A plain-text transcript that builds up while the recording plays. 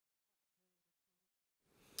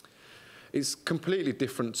It's completely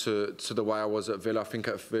different to the way I was at Villa. I think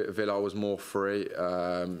at Villa I was more free.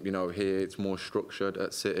 You know, here it's more structured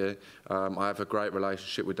at City. I have a great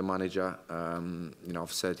relationship with the manager. You know,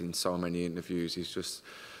 I've said in so many interviews, he's just,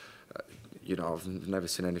 you know, I've never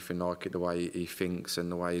seen anything like it. The way he thinks and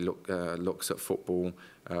the way he looks at football.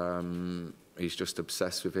 He's just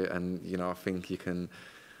obsessed with it, and you know, I think you can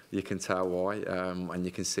tell why, and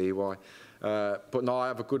you can see why. But no, I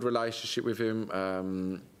have a good relationship with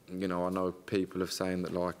him. You know, I know people have saying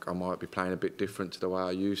that like I might be playing a bit different to the way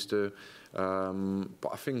I used to,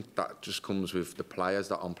 but I think that just comes with the players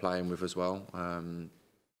that I'm playing with as well.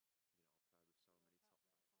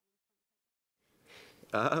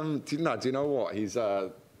 Do you know what? He's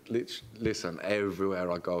listen,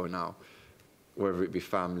 everywhere I go now, whether it be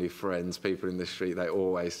family, friends, people in the street, they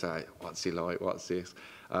always say, "What's he like? What's this?"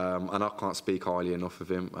 And I can't speak highly enough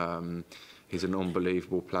of him. He's an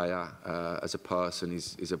unbelievable player. As a person,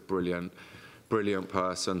 he's a brilliant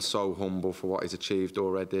person. So humble for what he's achieved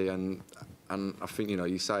already. And I think, you know,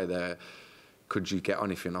 you say there, could you get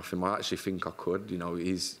anything off him? I actually think I could. You know,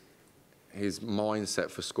 his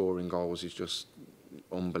mindset for scoring goals is just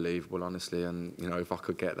unbelievable, honestly. And you know, if I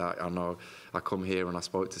could get that, I know. I come here and I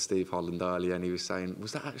spoke to Steve Haaland earlier, and he was saying,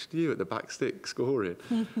 "Was that actually you at the back stick scoring?"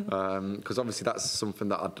 Because obviously that's something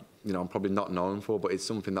that I'm probably not known for, but it's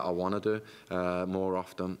something that I want to do more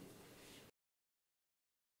often.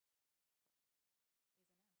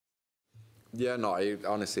 Yeah, no,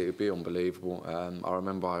 honestly, it'd be unbelievable. I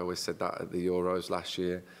remember I always said that at the Euros last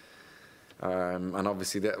year. And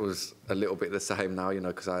obviously that was a little bit the same now, you know,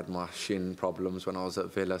 because I had my shin problems when I was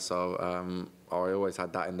at Villa. So I always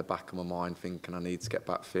had that in the back of my mind, thinking I need to get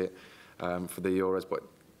back fit for the Euros. But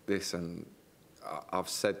listen, I've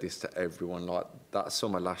said this to everyone, like that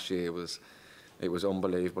summer last year it was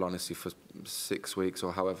unbelievable, honestly, for 6 weeks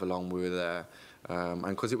or however long we were there. And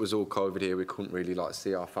because it was all COVID here, we couldn't really like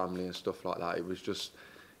see our family and stuff like that. It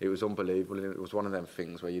was unbelievable, and it was one of them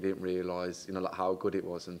things where you didn't realise, you know, like how good it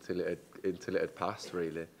was until it had passed,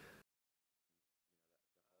 really.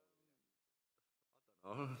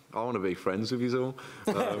 I want to be friends with you all.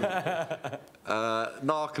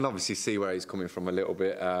 No, I can obviously see where he's coming from a little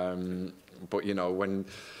bit, but you know,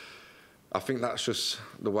 I think that's just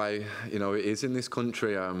the way, you know, it is in this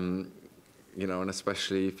country. You know, and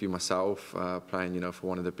especially if you myself playing, you know, for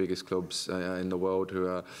one of the biggest clubs in the world, who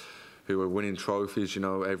are winning trophies, you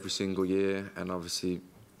know, every single year. And obviously,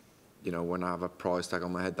 you know, when I have a price tag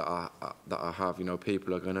on my head that I have, you know,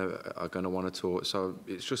 people are gonna want to talk. So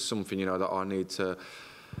it's just something, you know, that I need to,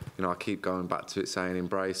 you know, I keep going back to it, saying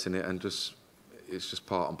embracing it, and it's just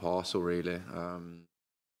part and parcel, really.